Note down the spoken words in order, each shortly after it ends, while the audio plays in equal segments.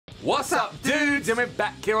What's up, dudes? And we're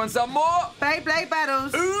back here on some more Beyblade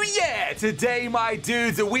battles. Ooh yeah! Today, my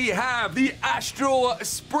dudes, we have the ASTRAL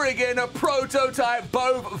SPRIGGAN prototype,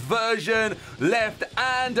 both version, left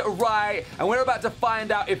and right. And we're about to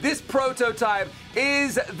find out if this prototype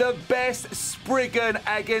is the best Spriggan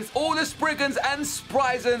against all the Spriggans and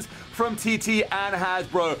Spryzens from TT and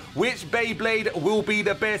Hasbro. Which Beyblade will be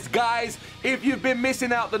the best? Guys, if you've been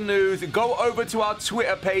missing out the news, go over to our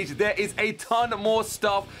Twitter page. There is a ton more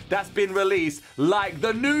stuff that's been released. Like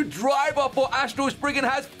the new driver for ASTRAL SPRIGGAN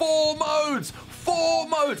has 4 modes. 4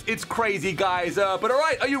 modes. It's crazy, guys. But all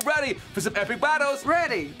right, are you ready for some epic battles?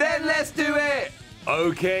 Ready. Then let's do it.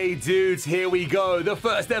 Okay, dudes, here we go. The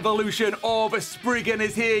first evolution of Spriggan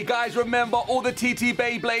is here. Guys, remember, all the TT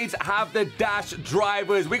Beyblades have the dash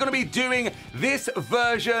drivers. We're going to be doing this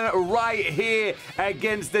version right here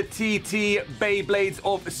against the TT Beyblades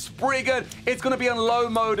of Spriggan. It's going to be on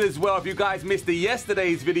low mode as well. If you guys missed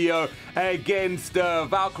yesterday's video against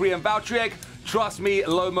Valkyrie and Valtryek, trust me,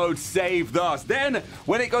 low mode saved us. Then,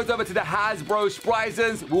 when it goes over to the Hasbro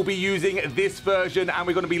Spryzens, we'll be using this version, and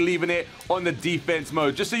we're going to be leaving it on the defense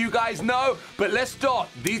mode, just so you guys know. But let's start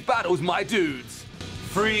these battles, my dudes.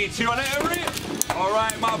 3, 2, and every. All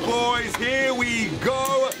right, my boys, here we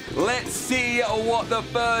go. Let's see what the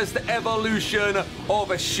first evolution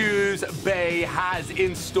of Shoes Bay has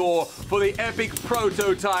in store for the epic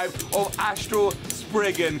prototype of ASTRAL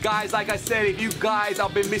SPRIGGAN. Guys, like I said, if you guys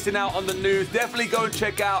have been missing out on the news, definitely go and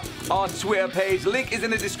check out our Twitter page. Link is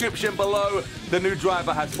in the description below. The new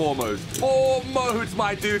driver has 4 modes. 4 modes,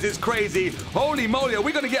 my dudes. It's crazy. Holy moly, are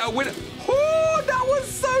we going to get a winner? Oh, that was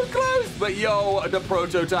so close. But yo, the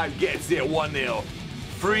prototype gets it 1-0.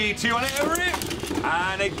 3, 2, and every.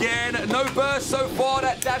 And again, no burst so far.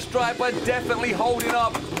 That dash driver definitely holding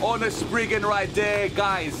up on the Spriggan right there,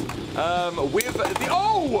 guys. With the...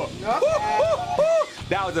 Oh!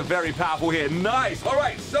 That was a very powerful hit. Nice. All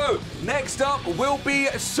right, so next up will be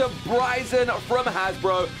Spryzen from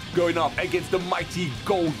Hasbro going up against the mighty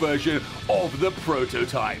gold version of the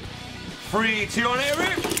prototype. 3, 2, and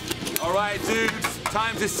every. All right, dudes.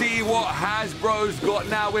 Time to see what Hasbro's got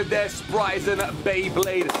now with their Spryzen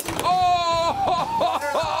Beyblade.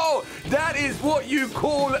 Oh! That is what you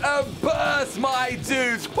call a burst, my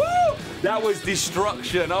dudes. Woo! That was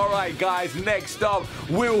destruction. All right, guys. Next up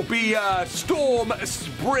will be Storm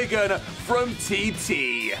Spriggan from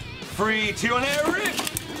TT. 3, 2, and every.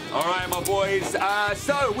 All right, my boys.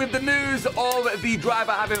 So, with the news of the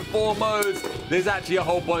driver having 4 modes, there's actually a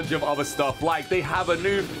whole bunch of other stuff. Like, they have a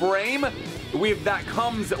new frame that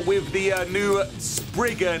comes with the new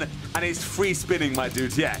Spriggan, and it's free spinning, my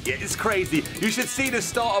dudes. Yeah, it's crazy. You should see the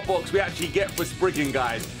starter box we actually get for Spriggan,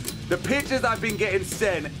 guys. The pictures I've been getting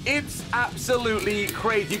sent, it's absolutely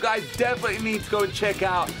crazy. You guys definitely need to go and check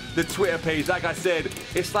out the Twitter page. Like I said,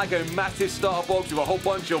 it's like a massive starter box with a whole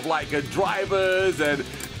bunch of like drivers and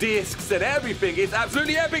discs and everything. It's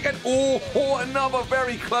absolutely epic. And oh, another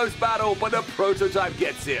very close battle, but the prototype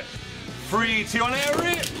gets it. 3, 2, and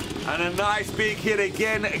every. And a nice big hit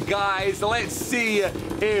again, guys. Let's see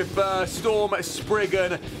if Storm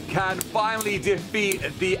Spriggan can finally defeat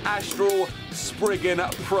the ASTRAL SPRIGGAN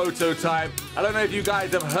prototype. I don't know if you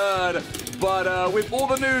guys have heard, but with all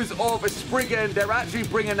the news of Spriggan, they're actually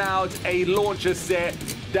bringing out a launcher set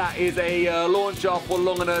that is a launcher for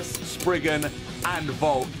Longinus, Spriggan, and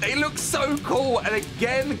Vault. They look so cool. And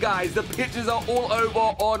again, guys, the pictures are all over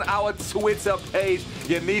on our Twitter page.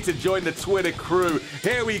 You need to join the Twitter crew.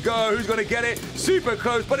 Here we go. Who's going to get it? Super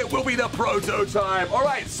close, but it will be the prototype. All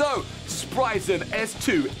right, so Spryzen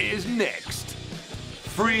S2 is next.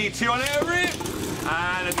 3, 2, and every.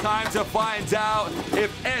 And it's time to find out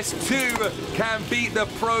if S2 can beat the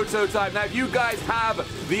prototype. Now, if you guys have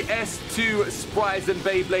the S2 Spryzen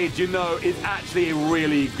Beyblade, you know it's actually a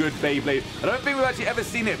really good Beyblade. I don't think we've actually ever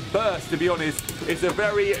seen it burst, to be honest. It's a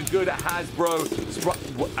very good Hasbro.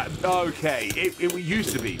 Okay, it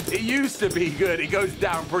used to be. It used to be good. It goes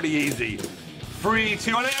down pretty easy. 3,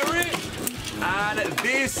 2, and every. And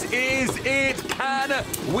this is it. Can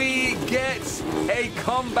we get a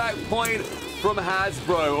comeback point from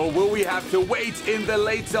Hasbro, or will we have to wait in the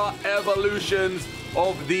later evolutions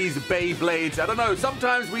of these Beyblades? I don't know.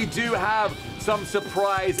 Sometimes we do have some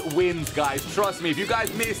surprise wins, guys. Trust me, if you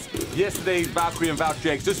guys missed yesterday's Valkyrie and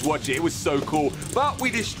Valtryek, just watch it. It was so cool. But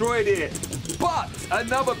we destroyed it. But,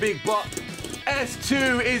 another big but,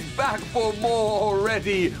 S2 is back for more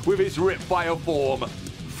already with his Ripfire form.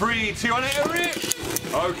 3, 2, and every.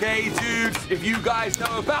 Okay, dudes, if you guys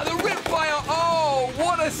know about the Ripfire, oh,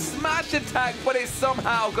 what a smash attack, but it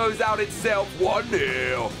somehow goes out itself.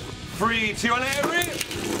 1-0. 3, 2, and every.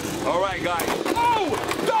 All right, guys. Oh,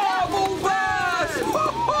 double burst!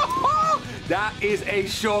 That is a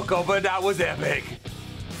shocker, but that was epic.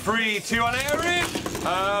 3, 2, 1,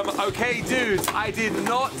 Eric. Okay, dudes, I did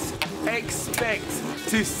not expect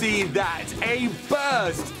to see that. A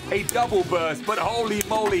burst, a double burst, but holy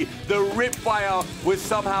moly, the Ripfire was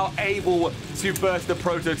somehow able to burst the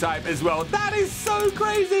prototype as well. That is so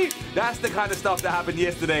crazy. That's the kind of stuff that happened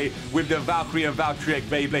yesterday with the Valkyrie and Valtryek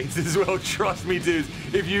Beyblades as well. Trust me, dudes.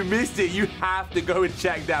 If you missed it, you have to go and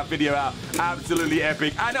check that video out. Absolutely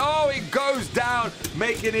epic. And oh, it goes down,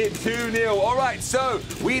 making it 2-0. All right, so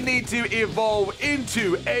we need to evolve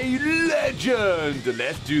into a legend.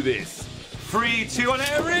 Let's do this. 3, 2, 1,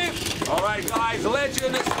 Eric. All right, guys,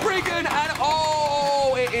 legend, Spriggan, and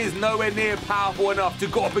oh, it is nowhere near powerful enough to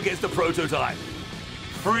go up against the prototype.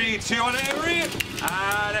 3, 2, 1, Eric.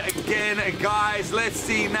 And again, guys, let's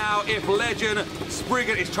see now if Legend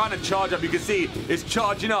Spriggan is trying to charge up. You can see it's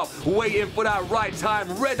charging up, waiting for that right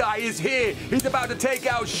time. Red Eye is here. He's about to take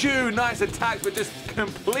out Shu. Nice attack, but just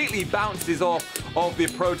completely bounces off of the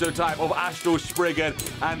prototype of Astral Spriggan.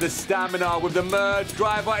 And the stamina with the merge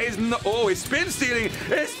driver is not... Oh, it's spin stealing.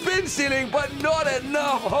 It's spin stealing, but not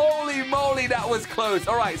enough. Holy moly, that was close.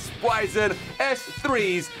 All right, Spryzen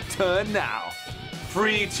S3's turn now.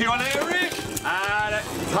 3, 2, 1, Eric. And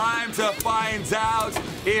time to find out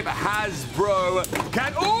if Hasbro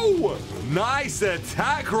can... Oh, nice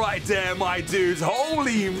attack right there, my dudes.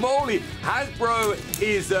 Holy moly. Hasbro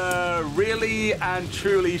is really and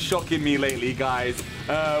truly shocking me lately, guys.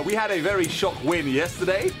 We had a very shock win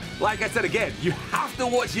yesterday. Like I said again, you have to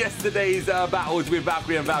watch yesterday's battles with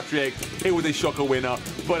Valkyrie and Valtryek. It was a shocker winner,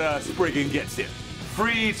 but Spriggan gets it.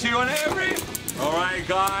 3, 2, 1, Eric. All right,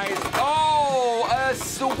 guys. Oh, a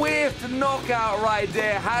swift knockout right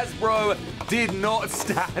there. Hasbro did not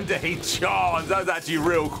stand a chance. That was actually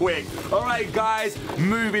real quick. All right, guys,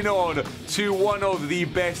 moving on to one of the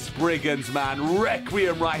best Spriggans, man.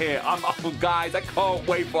 Requiem right here. Guys, I can't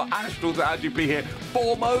wait for Astral to actually be here.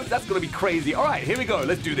 4 modes, that's going to be crazy. All right, here we go.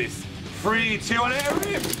 Let's do this. 3, 2, 1,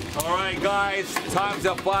 Eric. All right, guys, time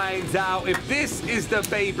to find out if this is the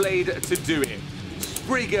Beyblade to do it.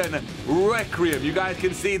 Spriggan Requiem. You guys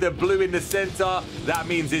can see the blue in the center. That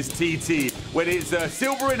means it's TT. When it's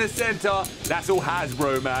silver in the center, that's all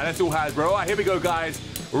Hasbro, man. That's all Hasbro. All right, here we go, guys.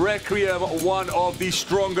 Requiem, one of the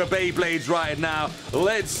stronger Beyblades right now.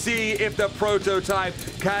 Let's see if the prototype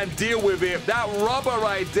can deal with it. That rubber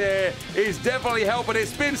right there is definitely helping. It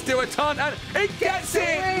spins still a ton, and it gets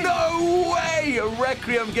it. No way.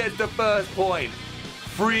 Requiem gets the first point.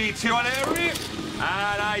 3, 2, 1, Eric.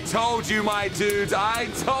 And I told you, my dudes, I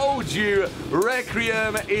told you,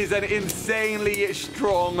 Requiem is an insanely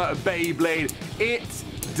strong Beyblade. It's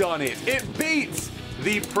done it. It beats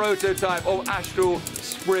the prototype of Astral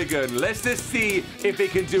Spriggan. Let's just see if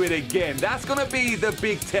it can do it again. That's going to be the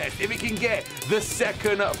big test. If it can get the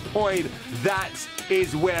second point, that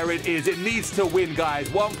is where it is. It needs to win, guys.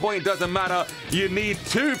 1 point doesn't matter. You need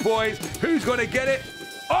 2 points. Who's going to get it?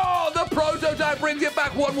 Oh, the prototype brings it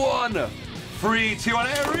back 1-1. 3, 2, 1,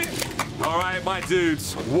 Eric. All right, my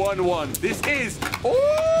dudes, 1-1. This is,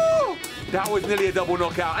 oh, that was nearly a double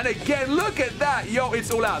knockout. And again, look at that. Yo,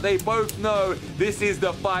 it's all out. They both know this is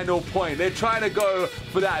the final point. They're trying to go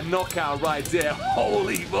for that knockout right there.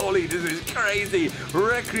 Holy moly, this is crazy.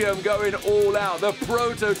 Requiem going all out. The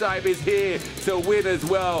prototype is here to win as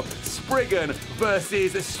well. Spriggan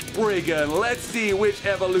versus Spriggan. Let's see which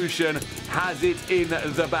evolution has it in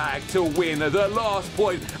the bag to win the last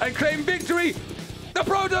point and claim victory. The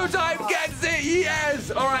prototype gets it,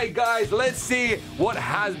 yes! All right, guys, let's see what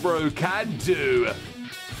Hasbro can do.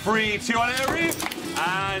 3, 2, 1, Eric.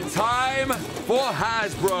 And time for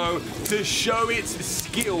Hasbro to show its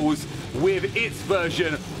skills with its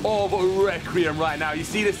version of Requiem right now. You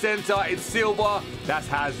see the center, it's silver. That's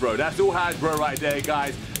Hasbro. That's all Hasbro right there,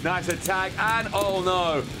 guys. Nice attack, and oh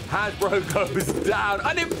no, Hasbro goes down.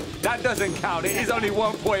 And that doesn't count. It is only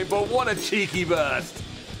 1 point, but what a cheeky burst.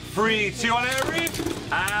 3, 2, 1, Eric.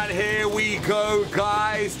 And here we go,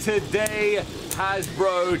 guys. Today,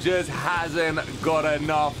 Hasbro just hasn't got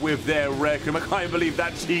enough with their Requiem. I can't believe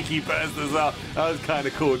that cheeky burst as well. That was kind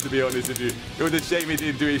of cool, to be honest with you. It was a shame he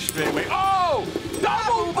didn't do it straight away. Oh,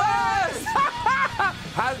 double burst!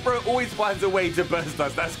 Hasbro always finds a way to burst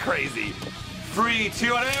us. That's crazy. 3,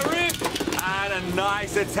 2, 1, Eric. And a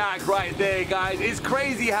nice attack right there, guys. It's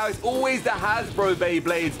crazy how it's always the Hasbro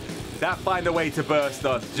Beyblades that find a way to burst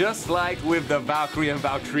us, just like with the Valkyrie and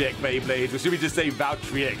Valtryek Beyblades, or should we just say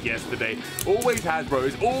Valtryek yesterday? Always Hasbro.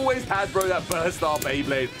 It's always Hasbro that bursts our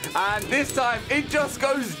Beyblade. And this time, it just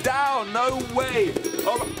goes down. No way.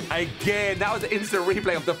 Oh, again, that was an instant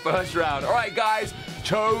replay of the first round. All right, guys,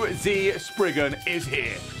 Cho Z Spriggan is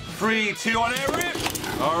here. 3, 2, 1, Eric.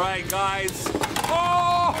 All right, guys.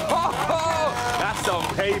 Oh, that's some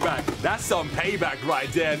payback. That's some payback right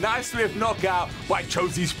there. Nice swift knockout by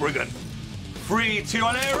Chozy Spriggan. 3, 2,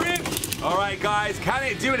 on Eric. All right, guys, can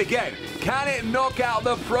it do it again? Can it knock out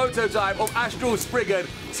the prototype of ASTRAL SPRIGGAN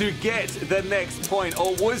to get the next point?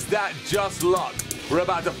 Or was that just luck? We're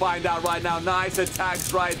about to find out right now. Nice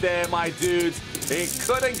attacks right there, my dudes. It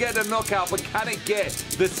couldn't get the knockout, but can it get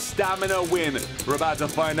the stamina win? We're about to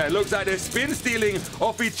find out. It looks like they're spin stealing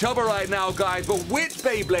off each other right now, guys. But which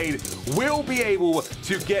Beyblade will be able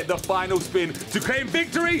to get the final spin to claim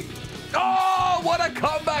victory? Oh, what a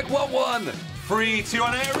comeback. 1-1. 3, 2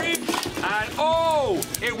 on Eric. And oh,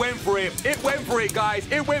 it went for it. It went for it, guys.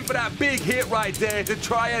 It went for that big hit right there to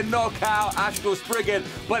try and knock out ASTRAL SPRIGGAN,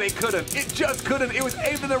 but it couldn't. It just couldn't. It was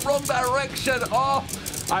aimed in the wrong direction. Oh,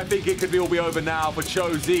 I think it could all be over now for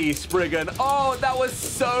Chozy Spriggan. Oh, that was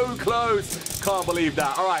so close. Can't believe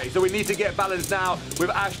that. All right, so we need to get balanced now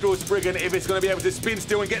with ASTRAL SPRIGGAN if it's going to be able to spin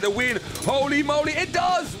still and get the win. Holy moly, it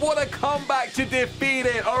does. What a comeback to defeat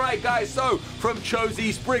it. All right, guys, so from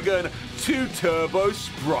Chozy Spriggan to Turbo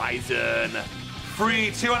Spryzen.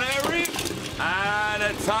 3, 2 on Eric.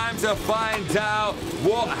 And time to find out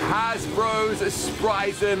what Hasbro's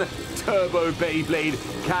Spryzen Turbo Beyblade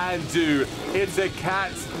can do. It's a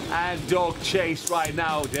cat and dog chase right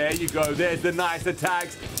now. There you go. There's the nice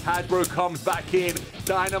attacks. Hasbro comes back in.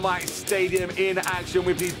 Dynamite Stadium in action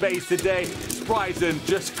with these bays today. Spryzen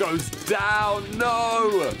just goes down.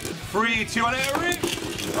 No. 3, 2 on Eric.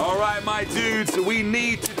 All right, my dudes, we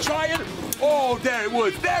need to try and... Oh, there it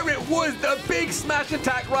was. There it was. The big smash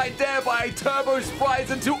attack right there by Turbo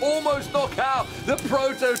Spryzen to almost knock out the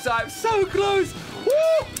prototype. So close.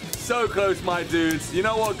 Woo! So close, my dudes. You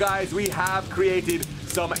know what, guys? We have created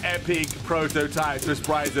some epic prototypes for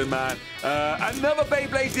Spryzen, man. Another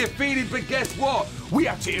Beyblade defeated, but guess what? We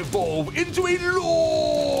have to evolve into a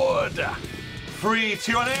Lord. 3,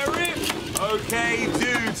 2 on Eric. Okay,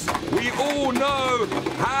 dudes, we all know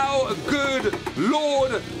how good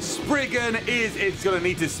Lord Spriggan is. It's going to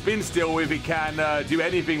need to spin still if it can do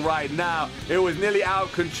anything right now. It was nearly out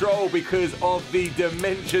of control because of the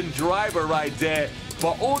dimension driver right there.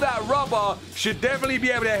 But all that rubber should definitely be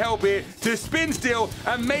able to help it to spin still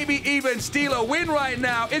and maybe even steal a win right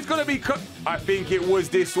now. It's going to be... I think it was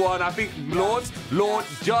this one. I think Lord,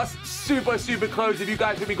 just super, super close. If you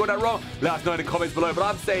guys think we got that wrong, let us know in the comments below. But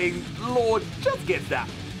I'm saying Lord just gets that.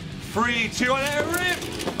 3, 2 on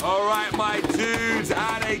Eric. All right, my dudes.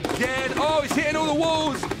 And again, oh, it's hitting all the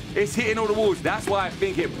walls. It's hitting all the walls. That's why I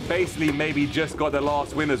think it basically maybe just got the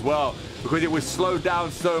last win as well, because it was slowed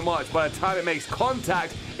down so much. By the time it makes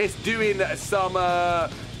contact, it's doing some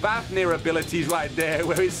Fafnir abilities right there,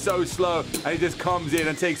 where it's so slow, and it just comes in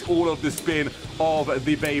and takes all of the spin of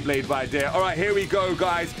the Beyblade right there. All right, here we go,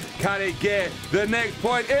 guys. Can it get the next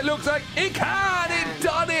point? It looks like it can. It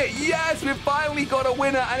done it. Yes, we finally got a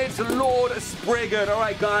winner, and it's Lord Spriggan. All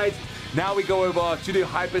right, guys. Now we go over to the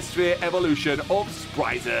Hypersphere evolution of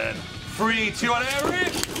Spryzen. 3, 2 on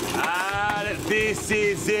Eric. And this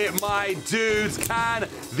is it, my dudes. Can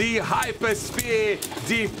the Hypersphere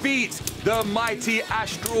defeat the mighty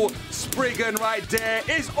ASTRAL SPRIGGAN right there?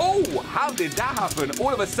 Oh, how did that happen?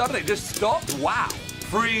 All of a sudden it just stopped? Wow.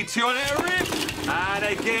 3, 2 on Eric.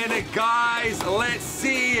 And again, guys, let's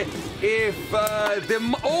see if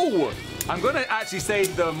I'm going to actually say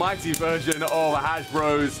the mighty version of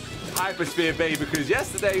Hasbro's Hypersphere Bay, because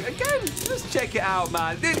yesterday, again, just check it out,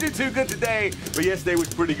 man. Didn't do too good today, but yesterday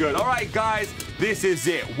was pretty good. All right, guys, this is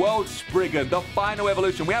it. World Spriggan, the final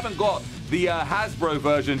evolution. We haven't got the Hasbro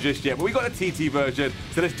version just yet, but we got a TT version,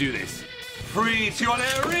 so let's do this. 3, 2 on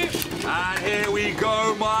Eric, and here we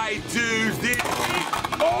go, my dudes.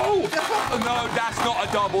 Oh, no, that's not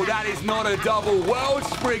a double. That is not a double. World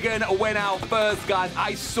Spriggan went out first, guys.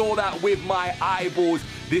 I saw that with my eyeballs.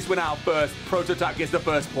 This went out first. Prototype gets the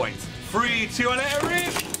first point. 3, 2 on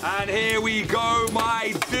Eric, and here we go,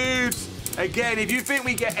 my dudes. Again, if you think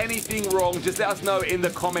we get anything wrong, just let us know in the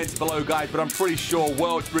comments below, guys. But I'm pretty sure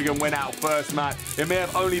World Spriggan went out first, man. It may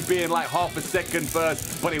have only been like half a second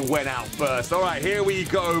first, but it went out first. All right, here we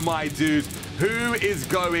go, my dudes. Who is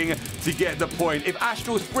going to get the point? If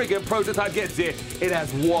ASTRAL SPRIGGAN prototype gets it, it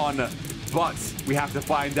has won. But we have to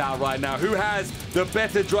find out right now who has the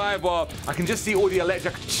better driver. I can just see all the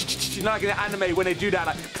electric, you know, like in the anime when they do that,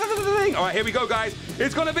 like, all right, here we go, guys.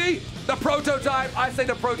 It's gonna be the prototype. I say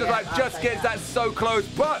the prototype just gets that so close,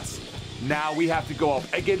 but now we have to go up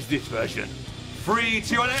against this version. 3,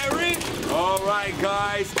 2 on Eric. All right,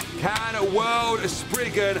 guys. Can World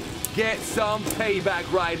Spriggan get some payback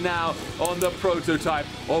right now on the prototype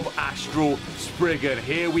of ASTRAL SPRIGGAN?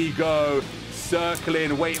 Here we go.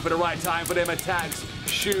 Circling, waiting for the right time for them attacks.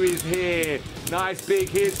 shoe is here. Nice big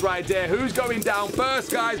hits right there. Who's going down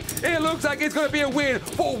first, guys? It looks like it's going to be a win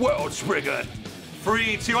for World Spriggan.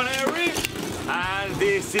 3, 2, 1, Harry. And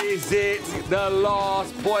this is it. The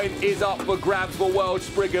last point is up for grabs for World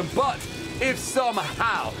Spriggan. But if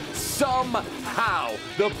somehow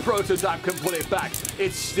the prototype can pull it back,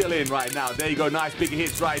 it's still in right now. There you go. Nice big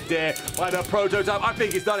hits right there by the prototype. I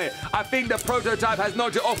think it's done it. I think the prototype has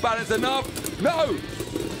knocked it off balance enough. No,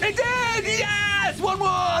 it did. Yes,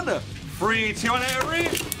 1-1. 3, 2, 1, Harry.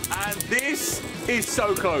 And this is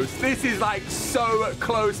so close. This is like so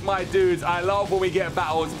close, my dudes. I love when we get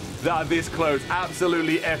battles that are this close.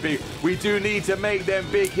 Absolutely epic. We do need to make them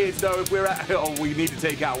big hits, though, if we're at... Oh, we need to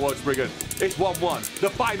take out World Spriggan. It's 1-1. The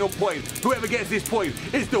final point. Whoever gets this point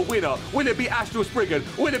is the winner. Will it be Astral Spriggan?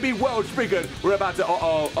 Will it be World Spriggan? We're about to...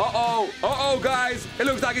 Uh-oh, guys. It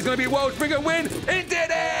looks like it's going to be World Spriggan win. It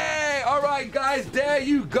did it! All right, guys, there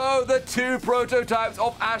you go. The 2 prototypes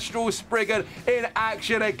of Astral Spriggan in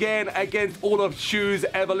action again against all of Shoe's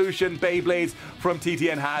Evolution Beyblades from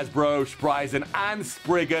TTN, Hasbro, Spryzen, and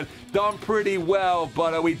Spriggan. Done pretty well,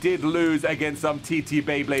 but we did lose against some TT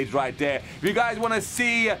Beyblades right there. If you guys want to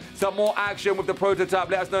see some more action with the prototype,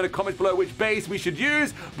 let us know in the comments below which base we should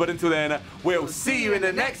use. But until then, we'll see you in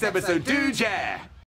the next episode. Dude, yeah!